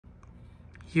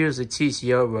Here's a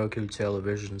TCL Roku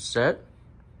Television Set.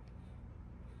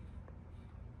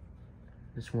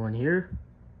 This one here,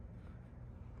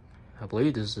 I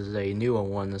believe this is a newer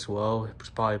one as well. It was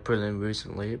probably put in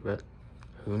recently, but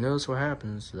who knows what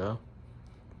happens though.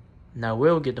 Now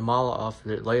we'll get the model off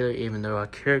of it later, even though I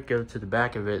could go to the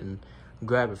back of it and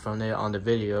grab it from there on the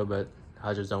video, but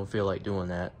I just don't feel like doing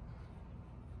that.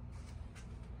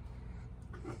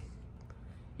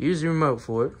 Use the remote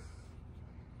for it.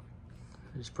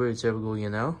 It's pretty typical, you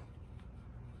know.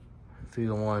 If you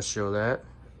don't want to show that.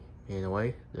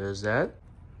 Anyway, there's that.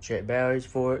 Check batteries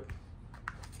for it.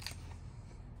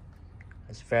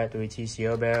 That's factory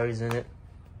TCL batteries in it.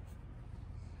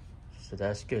 So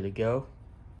that's good to go.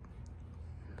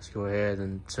 Let's go ahead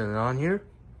and turn it on here.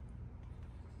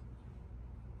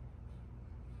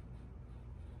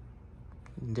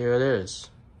 And there it is.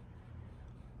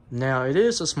 Now it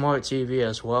is a smart TV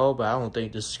as well, but I don't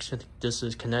think this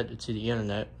is connected to the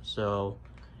internet. So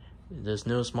there's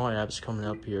no smart apps coming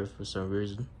up here for some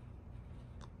reason.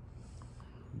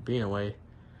 But anyway,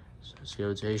 so let's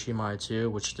go to HDMI 2,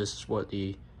 which this is what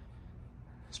the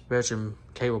Spectrum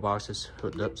cable box is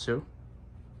hooked up to.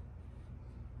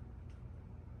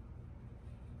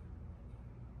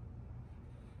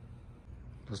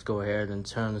 Let's go ahead and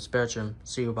turn the Spectrum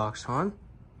cable box on.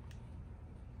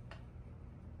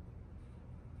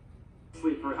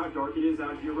 For how dark it is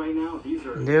out here right now, these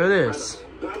are there it is.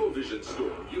 Battle Vision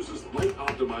Storm uses light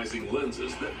optimizing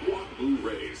lenses that block blue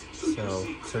rays, so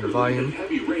the volume.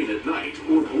 Heavy rain at night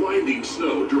or blinding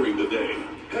snow during the day.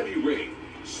 Heavy rain,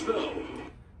 snow.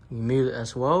 You mute it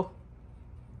as well.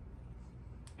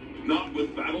 Not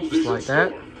with Battle Just Vision like that.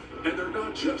 Storm. And they're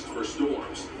not just for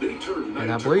storms. They turn night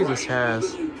And I to believe bright, this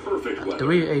has even in perfect weather.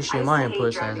 3 HDMI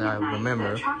inputs, as I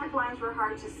remember. The traffic lines were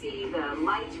hard to see. The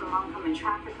lights from oncoming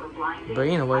traffic were blinding. But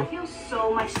anyway, I feel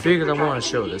so much figured I want to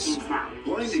show this.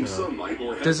 Blinding So, sunlight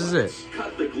or this is it.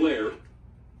 cut the glare.